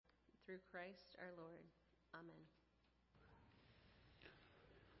through Christ our Lord. Amen.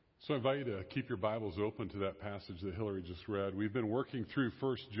 So I invite you to keep your Bibles open to that passage that Hillary just read. We've been working through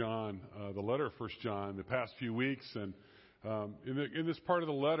 1 John, the letter of 1 John, the past few weeks. And in this part of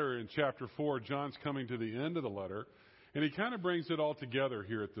the letter in chapter 4, John's coming to the end of the letter. And he kind of brings it all together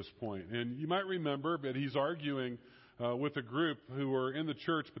here at this point. And you might remember that he's arguing with a group who were in the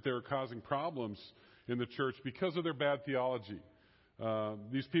church, but they were causing problems in the church because of their bad theology.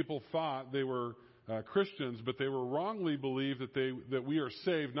 These people thought they were Christians, but they were wrongly believed that we are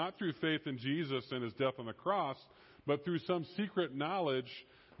saved not through faith in Jesus and his death on the cross, but through some secret knowledge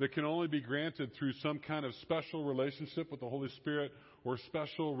that can only be granted through some kind of special relationship with the Holy Spirit or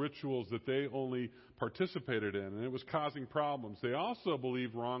special rituals that they only participated in. And it was causing problems. They also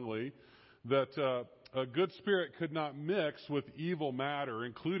believed wrongly that a good spirit could not mix with evil matter,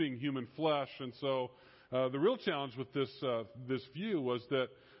 including human flesh. And so the real challenge with this view was that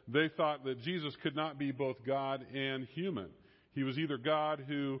they thought that Jesus could not be both God and human. He was either God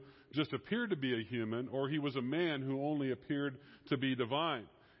who just appeared to be a human, or he was a man who only appeared to be divine.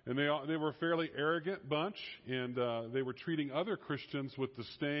 And they were a fairly arrogant bunch, and they were treating other Christians with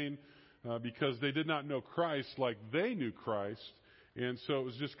disdain because they did not know Christ like they knew Christ. And so it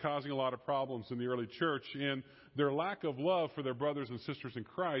was just causing a lot of problems in the early church. And their lack of love for their brothers and sisters in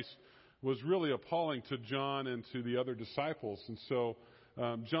Christ was really appalling to John and to the other disciples. And so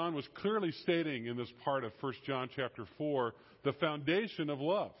John was clearly stating in this part of 1 John chapter 4 the foundation of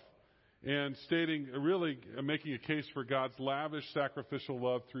love, and stating, really making a case for God's lavish sacrificial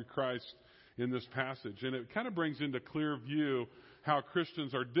love through Christ in this passage. And it kind of brings into clear view how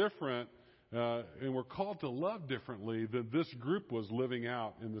Christians are different and we're called to love differently than this group was living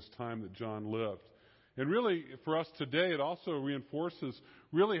out in this time that John lived. And really, for us today, it also reinforces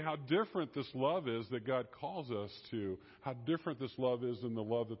really how different this love is that God calls us to, how different this love is than the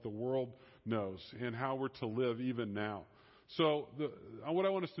love that the world knows, and how we're to live even now. So what I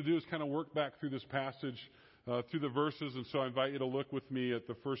want us to do is kind of work back through this passage, through the verses, and so I invite you to look with me at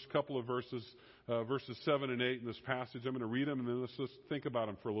the first couple of verses, verses 7 and 8 in this passage. I'm going to read them, and then let's just think about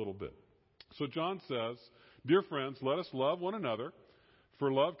them for a little bit. So John says, "Dear friends, let us love one another,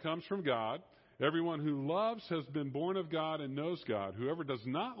 for love comes from God. Everyone who loves has been born of God and knows God. Whoever does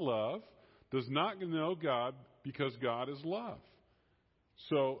not love does not know God, because God is love."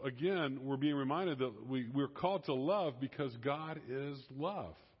 So again, we're being reminded that we're called to love because God is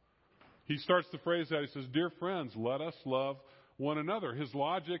love. He starts the phrase out. He says, "Dear friends, let us love one another." His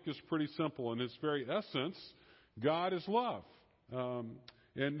logic is pretty simple. In its very essence, God is love.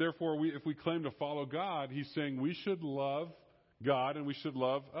 And therefore, if we claim to follow God, he's saying we should love God and we should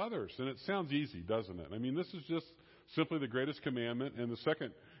love others. And it sounds easy, doesn't it? I mean, this is just simply the greatest commandment and the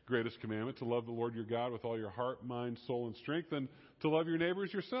second greatest commandment, to love the Lord your God with all your heart, mind, soul, and strength, and to love your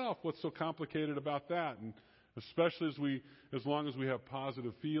neighbors yourself. What's so complicated about that? And especially as long as we have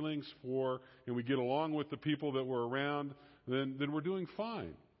positive feelings for and we get along with the people that we're around, then we're doing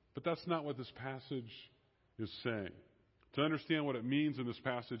fine. But that's not what this passage is saying. To understand what it means in this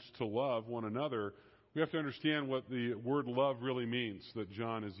passage to love one another, we have to understand what the word love really means that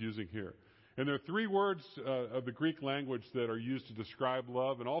John is using here. And there are three words of the Greek language that are used to describe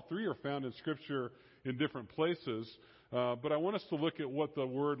love, and all three are found in Scripture in different places. But I want us to look at what the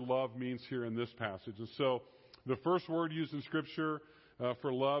word love means here in this passage. And so the first word used in Scripture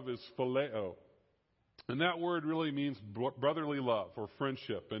for love is phileo. And that word really means brotherly love or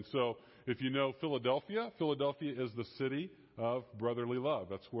friendship. And so if you know Philadelphia is the city of brotherly love.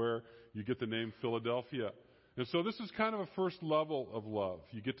 That's where you get the name Philadelphia. And so this is kind of a first level of love.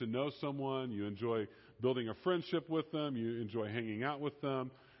 You get to know someone, you enjoy building a friendship with them, you enjoy hanging out with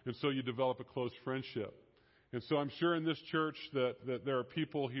them, and so you develop a close friendship. And so I'm sure in this church that there are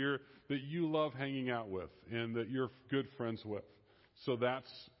people here that you love hanging out with and that you're good friends with. So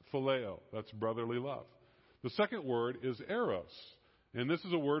that's phileo, that's brotherly love. The second word is eros, and this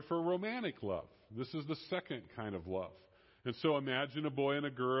is a word for romantic love. This is the second kind of love. And so imagine a boy and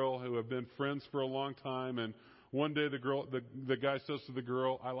a girl who have been friends for a long time, and one day the guy says to the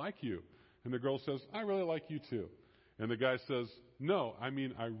girl, "I like you." And the girl says, "I really like you too." And the guy says, "No, I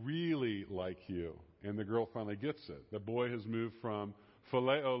mean I really like you." And the girl finally gets it. The boy has moved from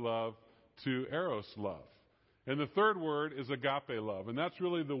phileo love to eros love. And the third word is agape love. And that's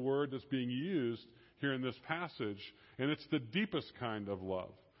really the word that's being used here in this passage. And it's the deepest kind of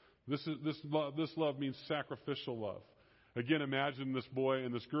love. This love means sacrificial love. Again, imagine this boy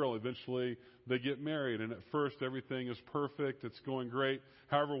and this girl. Eventually, they get married, and at first, everything is perfect. It's going great.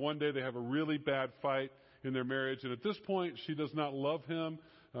 However, one day they have a really bad fight in their marriage, and at this point, she does not love him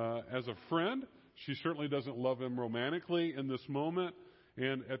as a friend. She certainly doesn't love him romantically in this moment,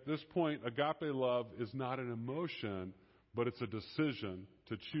 And at this point, agape love is not an emotion, but it's a decision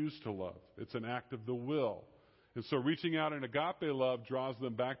to choose to love. It's an act of the will. And so reaching out in agape love draws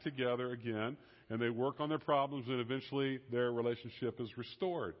them back together again, and they work on their problems, and eventually their relationship is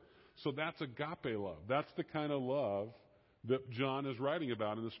restored. So that's agape love. That's the kind of love that John is writing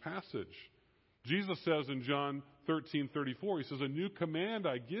about in this passage. Jesus says in John 13:34, he says, "A new command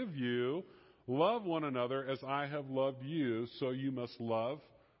I give you, love one another as I have loved you, so you must love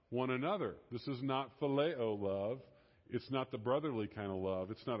one another." This is not phileo love. It's not the brotherly kind of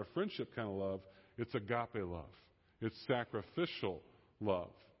love. It's not a friendship kind of love. It's agape love. It's sacrificial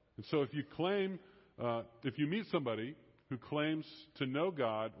love. And so if you meet somebody who claims to know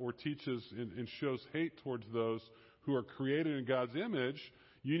God or teaches and shows hate towards those who are created in God's image,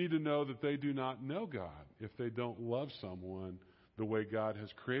 you need to know that they do not know God if they don't love someone the way God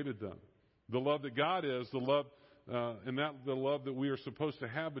has created them. The love that God is, the love that we are supposed to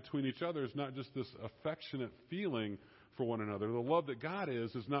have between each other is not just this affectionate feeling for one another. The love that God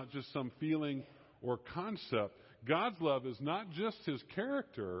is not just some feeling or concept. God's love is not just his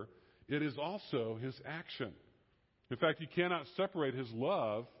character, it is also his action. In fact, you cannot separate his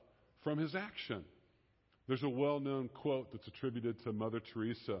love from his action. There's a well-known quote that's attributed to Mother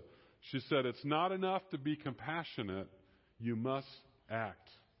Teresa. She said, "It's not enough to be compassionate, you must act."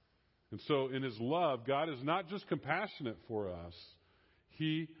 And so in his love, God is not just compassionate for us,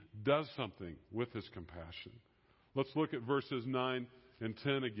 he does something with his compassion. Let's look at verses 9 and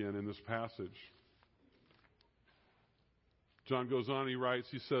 10 again in this passage. John goes on, he writes,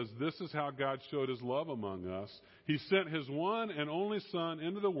 he says, "This is how God showed his love among us. He sent his one and only Son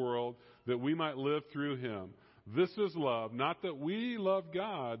into the world that we might live through him. This is love, not that we loved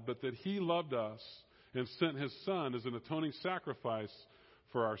God, but that he loved us and sent his Son as an atoning sacrifice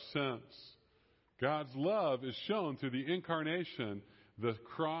for our sins." God's love is shown through the incarnation, the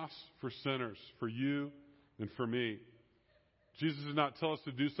cross for sinners, for you and for me. Jesus did not tell us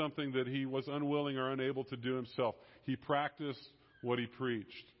to do something that he was unwilling or unable to do himself. He practiced what he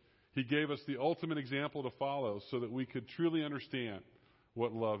preached. He gave us the ultimate example to follow so that we could truly understand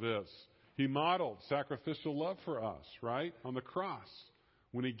what love is. He modeled sacrificial love for us, right? On the cross,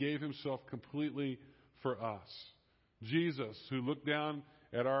 when he gave himself completely for us. Jesus, who looked down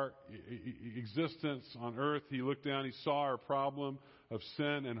at our existence on earth, he looked down, he saw our problem of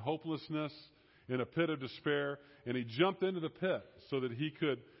sin and hopelessness in a pit of despair, and he jumped into the pit so that he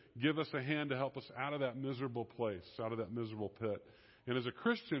could give us a hand to help us out of that miserable place, out of that miserable pit. And as a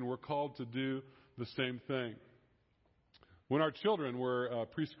Christian, we're called to do the same thing. When our children were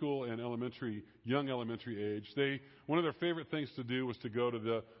preschool and young elementary age, one of their favorite things to do was to go to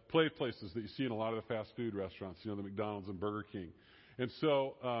the play places that you see in a lot of the fast food restaurants, the McDonald's and Burger King. And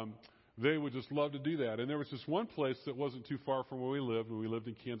so they would just love to do that. And there was this one place that wasn't too far from where we lived, when we lived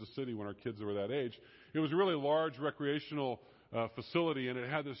in Kansas City when our kids were that age. It was a really large recreational facility, and it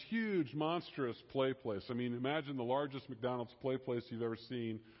had this huge, monstrous play place. I mean, imagine the largest McDonald's play place you've ever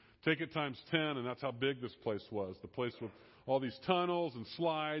seen. Take it times 10, and that's how big this place was. The place with all these tunnels and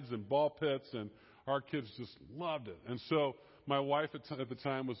slides and ball pits, and our kids just loved it. And so my wife at the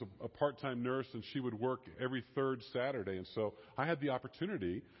time was a part-time nurse, and she would work every third Saturday. And so I had the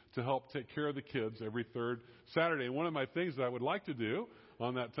opportunity to help take care of the kids every third Saturday. And one of my things that I would like to do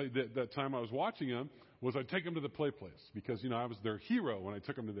on that time I was watching them was I'd take them to the play place, because, I was their hero when I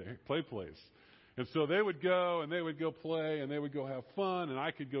took them to the play place. And so they would go, and they would go play, and they would go have fun, and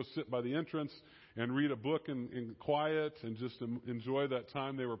I could go sit by the entrance and read a book in quiet and just enjoy that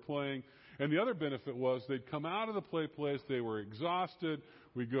time they were playing. And the other benefit was they'd come out of the play place, they were exhausted,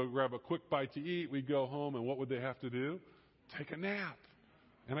 we'd go grab a quick bite to eat, we'd go home, and what would they have to do? Take a nap.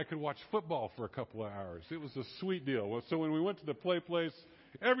 And I could watch football for a couple of hours. It was a sweet deal. So when we went to the play place,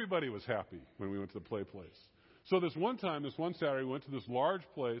 everybody was happy when we went to the play place. So this one Saturday, we went to this large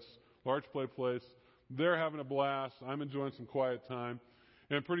play place. They're having a blast. I'm enjoying some quiet time.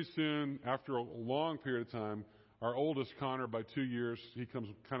 And pretty soon, after a long period of time, our oldest, Connor, by 2 years, he comes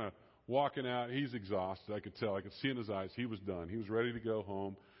kind of walking out. He's exhausted. I could tell. I could see in his eyes. He was done. He was ready to go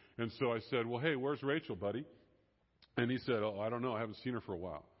home. And so I said, "Well, hey, where's Rachel, buddy?" And he said, "Oh, I don't know. I haven't seen her for a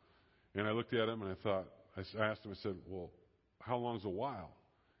while." And I looked at him, and I asked him, I said, "Well, how long's a while?"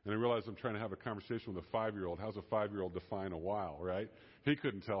 And I realized I'm trying to have a conversation with a 5-year-old. How's a 5-year-old define a while, right? He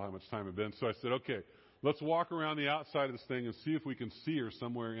couldn't tell how much time had been. So I said, "Okay, let's walk around the outside of this thing and see if we can see her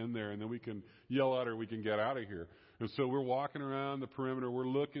somewhere in there, and then we can yell at her, we can get out of here." And so we're walking around the perimeter, we're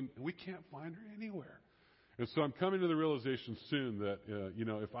looking, and we can't find her anywhere. And so I'm coming to the realization soon that,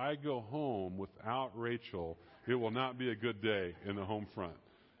 if I go home without Rachel, it will not be a good day in the home front.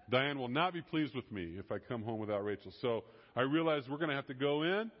 Diane will not be pleased with me if I come home without Rachel. So I realized we're going to have to go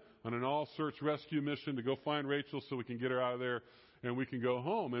in on an all-search rescue mission to go find Rachel so we can get her out of there and we can go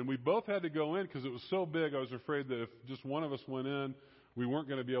home. And we both had to go in because it was so big. I was afraid that if just one of us went in, we weren't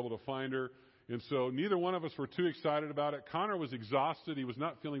going to be able to find her. And so neither one of us were too excited about it. Connor was exhausted. He was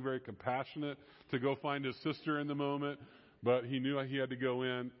not feeling very compassionate to go find his sister in the moment, but he knew he had to go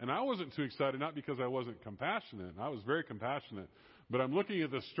in. And I wasn't too excited, not because I wasn't compassionate. I was very compassionate. But I'm looking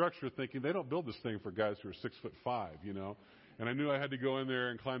at the structure thinking they don't build this thing for guys who are 6'5", you know. And I knew I had to go in there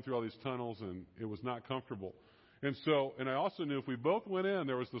and climb through all these tunnels, and it was not comfortable. And I also knew if we both went in,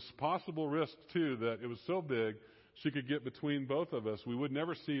 there was this possible risk, too, that it was so big she could get between both of us. We would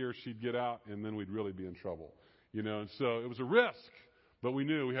never see her. She'd get out, and then we'd really be in trouble. You know, and so it was a risk, but we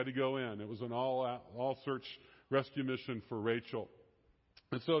knew we had to go in. It was an all-search rescue mission for Rachel.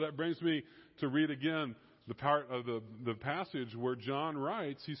 And so that brings me to read again the part of the passage where John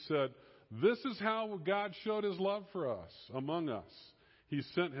writes, he said, "This is how God showed his love for us, among us. He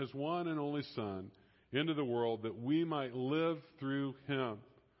sent his one and only Son into the world that we might live through him."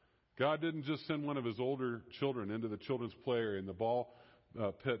 God didn't just send one of his older children into the children's play area in the ball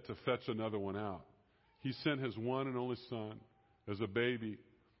pit to fetch another one out. He sent his one and only Son as a baby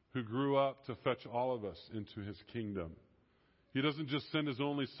who grew up to fetch all of us into his kingdom. He doesn't just send his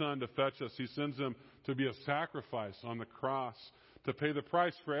only Son to fetch us. He sends him to be a sacrifice on the cross, to pay the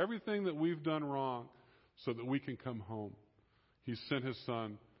price for everything that we've done wrong so that we can come home. He sent his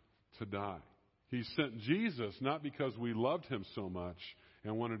Son to die. He sent Jesus not because we loved him so much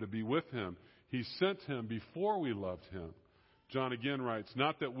and wanted to be with him. He sent him before we loved him. John again writes,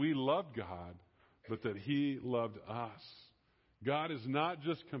 not that we loved God, but that he loved us. God is not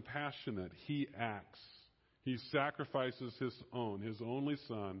just compassionate. He acts. He sacrifices his only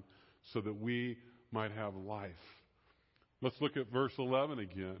Son, so that we might have life. Let's look at verse 11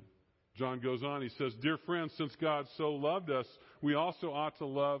 again. John goes on. He says, "Dear friends, since God so loved us, we also ought to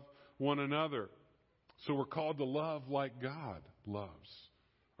love one another." So we're called to love like God loves.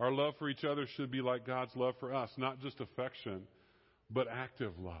 Our love for each other should be like God's love for us, not just affection, but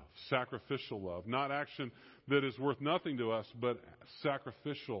active love, sacrificial love, not action that is worth nothing to us, but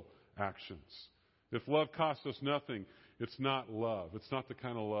sacrificial actions. If love costs us nothing, it's not love. It's not the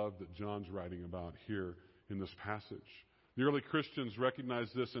kind of love that John's writing about here in this passage. The early Christians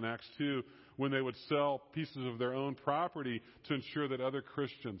recognized this in Acts 2 when they would sell pieces of their own property to ensure that other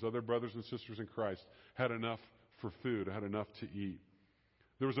Christians, other brothers and sisters in Christ, had enough for food, had enough to eat.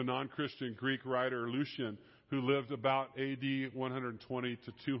 There was a non-Christian Greek writer, Lucian, who lived about A.D. 120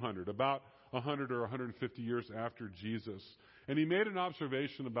 to 200, about 100 or 150 years after Jesus. And he made an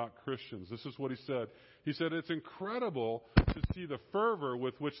observation about Christians. This is what he said. He said, "It's incredible to see the fervor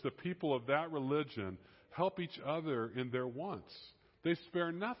with which the people of that religion help each other in their wants. They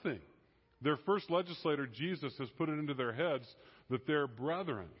spare nothing. Their first legislator, Jesus, has put it into their heads that they're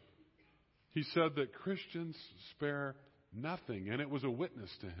brethren." He said that Christians spare nothing, and it was a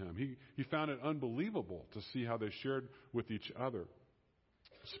witness to him. He found it unbelievable to see how they shared with each other.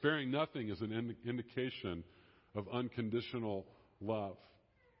 Sparing nothing is an indication of unconditional love.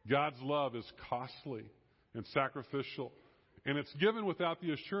 God's love is costly and sacrificial, and it's given without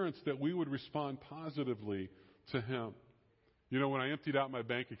the assurance that we would respond positively to him. You know, when I emptied out my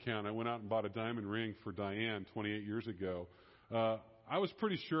bank account, I went out and bought a diamond ring for Diane 28 years ago. I was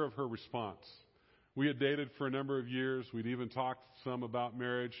pretty sure of her response. We had dated for a number of years. We'd even talked some about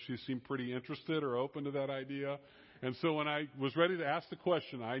marriage. She seemed pretty interested or open to that idea. And so when I was ready to ask the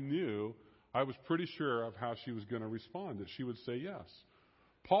question, I was pretty sure of how she was going to respond, that she would say yes.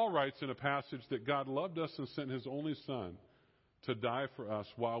 Paul writes in a passage that God loved us and sent his only Son to die for us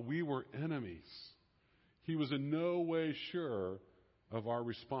while we were enemies. He was in no way sure of our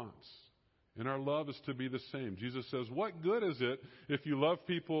response. And our love is to be the same. Jesus says, "What good is it if you love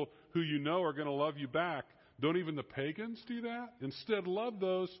people who you know are going to love you back? Don't even the pagans do that? Instead, love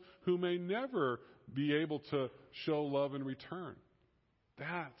those who may never be able to show love in return."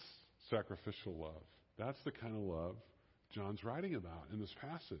 That's sacrificial love. That's the kind of love John's writing about in this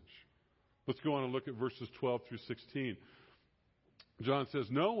passage. Let's go on and look at verses 12 through 16. John says,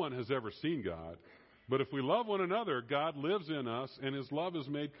 "No one has ever seen God. But if we love one another, God lives in us, and his love is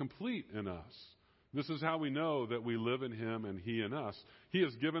made complete in us. This is how we know that we live in him and he in us. He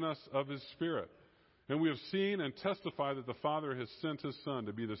has given us of his Spirit. And we have seen and testify that the Father has sent his Son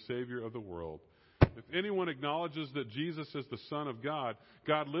to be the Savior of the world. If anyone acknowledges that Jesus is the Son of God,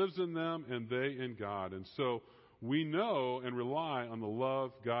 God lives in them and they in God. And so we know and rely on the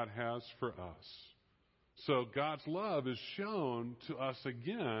love God has for us." So God's love is shown to us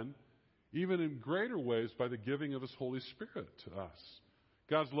again, even in greater ways, by the giving of his Holy Spirit to us.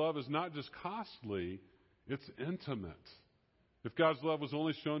 God's love is not just costly, it's intimate. If God's love was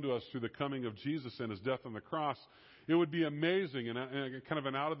only shown to us through the coming of Jesus and his death on the cross, it would be amazing and kind of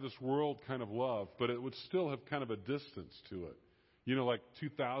an out-of-this-world kind of love, but it would still have kind of a distance to it. Like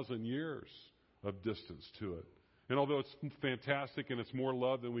 2,000 years of distance to it. And although it's fantastic and it's more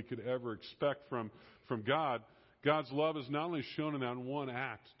love than we could ever expect from God, God's love is not only shown in that one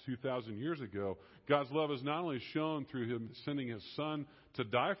act 2,000 years ago. God's love is not only shown through him sending his Son to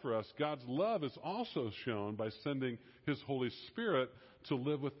die for us. God's love is also shown by sending his Holy Spirit to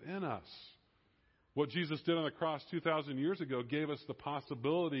live within us. What Jesus did on the cross 2,000 years ago gave us the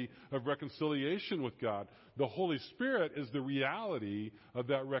possibility of reconciliation with God. The Holy Spirit is the reality of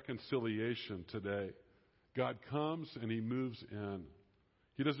that reconciliation today. God comes and he moves in.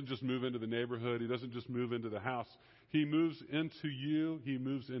 He doesn't just move into the neighborhood. He doesn't just move into the house. He moves into you. He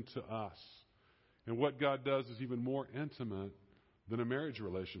moves into us. And what God does is even more intimate than a marriage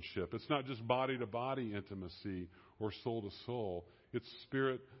relationship. It's not just body-to-body intimacy or soul-to-soul. It's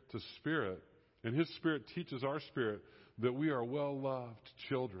spirit to spirit. And his Spirit teaches our spirit that we are well-loved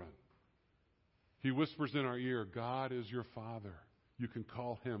children. He whispers in our ear, God is your Father. You can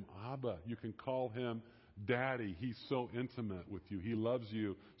call him Abba. You can call him Daddy. He's so intimate with you. He loves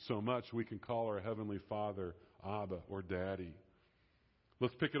you so much we can call our Heavenly Father Abba or Daddy.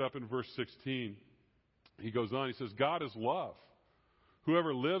 Let's pick it up in verse 16. He goes on, he says, God is love.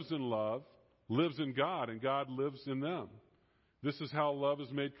 Whoever lives in love lives in God, and God lives in them. This is how love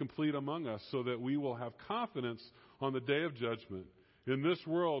is made complete among us, so that we will have confidence on the day of judgment. In this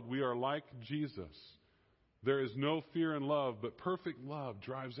world, we are like Jesus. There is no fear in love, but perfect love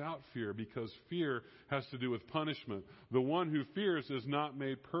drives out fear, because fear has to do with punishment. The one who fears is not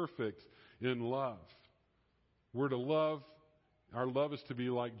made perfect in love. We're to love. Our love is to be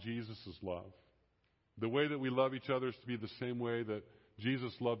like Jesus' love. The way that we love each other is to be the same way that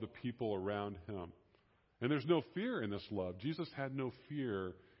Jesus loved the people around him. And there's no fear in this love. Jesus had no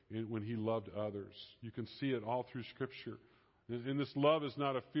fear when he loved others. You can see it all through Scripture. And this love is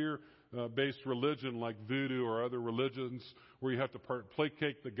not a fear-based religion like voodoo or other religions where you have to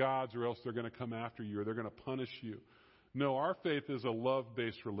placate the gods or else they're going to come after you or they're going to punish you. No, our faith is a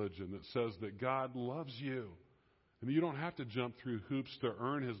love-based religion that says that God loves you. And you don't have to jump through hoops to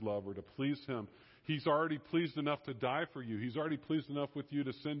earn his love or to please him. He's already pleased enough to die for you. He's already pleased enough with you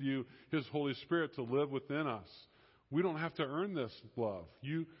to send you his Holy Spirit to live within us. We don't have to earn this love.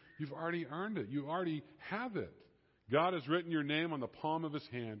 You've already earned it. You already have it. God has written your name on the palm of his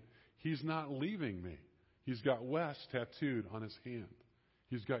hand. He's not leaving me. He's got Wes tattooed on his hand.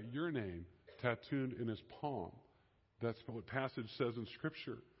 He's got your name tattooed in his palm. That's what passage says in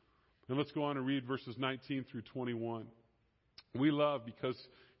Scripture. And let's go on and read verses 19 through 21. We love because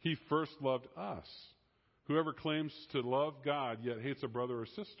he first loved us. Whoever claims to love God yet hates a brother or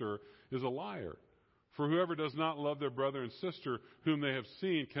sister is a liar. For whoever does not love their brother and sister whom they have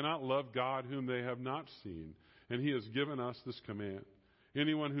seen cannot love God whom they have not seen. And he has given us this command.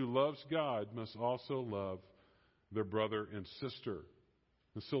 Anyone who loves God must also love their brother and sister.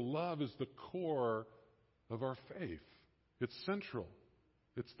 And so love is the core of our faith. It's central.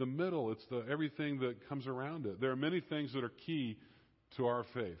 It's the middle. It's the everything that comes around it. There are many things that are key to our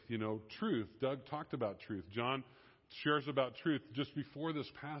faith. Truth. Doug talked about truth. John shares about truth just before this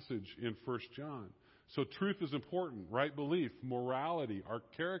passage in 1 John. So truth is important. Right belief, morality, our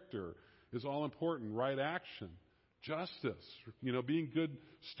character is all important. Right action, justice, being good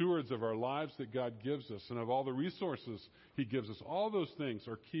stewards of our lives that God gives us and of all the resources he gives us. All those things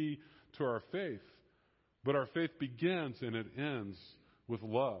are key to our faith. But our faith begins and it ends with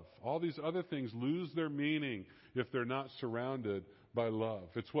love. All these other things lose their meaning if they're not surrounded by love.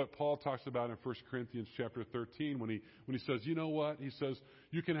 It's what Paul talks about in 1 Corinthians chapter 13 when he says, you know what? He says,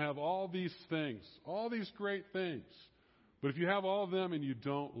 you can have all these things, all these great things, but if you have all of them and you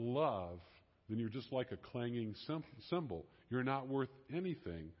don't love, then you're just like a clanging cymbal. You're not worth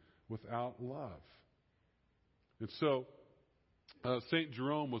anything without love. And so St.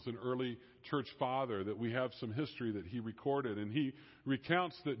 Jerome was an early church father that we have some history that he recorded, and he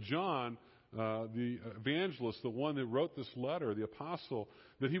recounts that John, the evangelist, the one that wrote this letter, the apostle,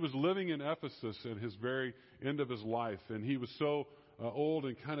 that he was living in Ephesus at his very end of his life, and he was so old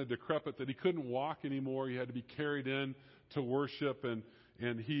and kind of decrepit that he couldn't walk anymore. He had to be carried in to worship,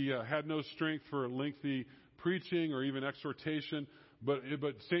 and he had no strength for lengthy preaching or even exhortation. But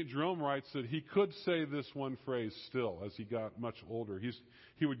St. Jerome writes that he could say this one phrase still as he got much older.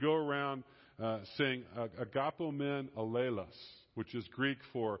 He would go around saying, agapomen alelos, which is Greek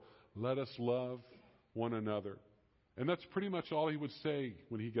for let us love one another. And that's pretty much all he would say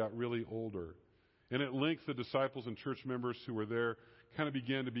when he got really older. And at length, the disciples and church members who were there kind of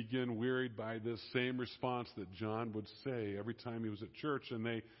began to wearied by this same response that John would say every time he was at church. And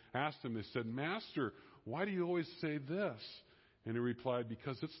they asked him, they said, "Master, why do you always say this?" And he replied,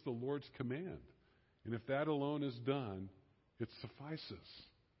 "Because it's the Lord's command. And if that alone is done, it suffices."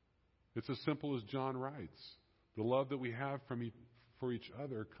 It's as simple as John writes. The love that we have for each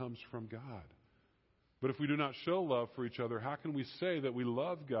other comes from God. But if we do not show love for each other, how can we say that we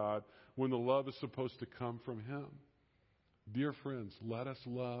love God when the love is supposed to come from Him? Dear friends, let us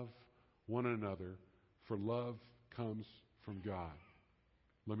love one another, for love comes from God.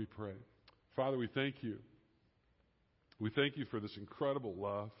 Let me pray. Father, we thank you. We thank you for this incredible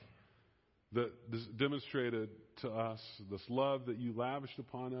love that is demonstrated to us, this love that you lavished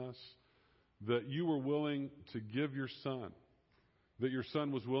upon us, that you were willing to give your Son, that your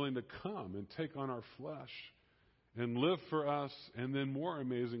Son was willing to come and take on our flesh and live for us, and then more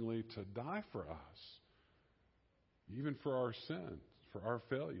amazingly, to die for us, even for our sins, for our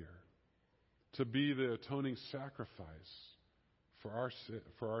failure, to be the atoning sacrifice for our sin,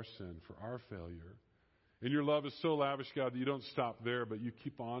 for our failure. And your love is so lavish, God, that you don't stop there, but you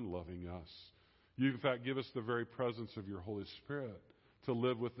keep on loving us. You, in fact, give us the very presence of your Holy Spirit to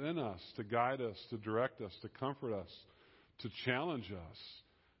live within us, to guide us, to direct us, to comfort us, to challenge us,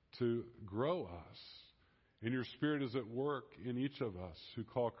 to grow us. And your Spirit is at work in each of us who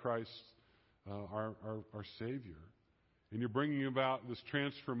call Christ our Savior. And you're bringing about this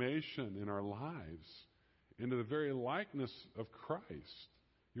transformation in our lives into the very likeness of Christ.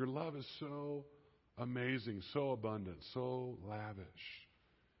 Your love is so amazing, so abundant, so lavish.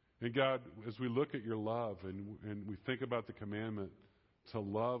 And God, as we look at your love and we think about the commandment to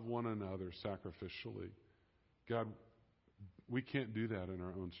love one another sacrificially, God, we can't do that in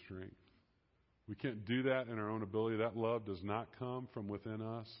our own strength. We can't do that in our own ability. That love does not come from within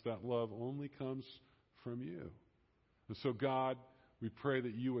us. That love only comes from you. And so, God, we pray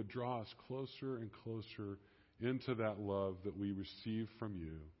that you would draw us closer and closer into that love that we receive from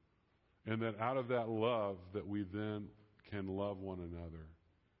you. And that out of that love that we then can love one another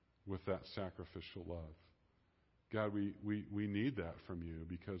with that sacrificial love. God, we need that from you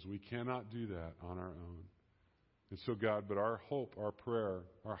because we cannot do that on our own. And so, God, but our hope, our prayer,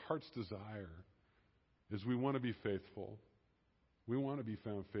 our heart's desire is we want to be faithful. We want to be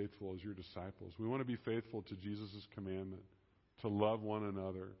found faithful as your disciples. We want to be faithful to Jesus' commandment to love one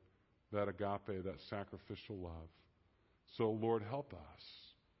another, that agape, that sacrificial love. So, Lord, help us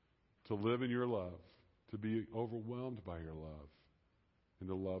to live in your love, to be overwhelmed by your love, and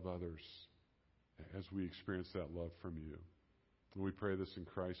to love others as we experience that love from you. And we pray this in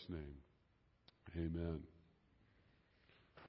Christ's name. Amen.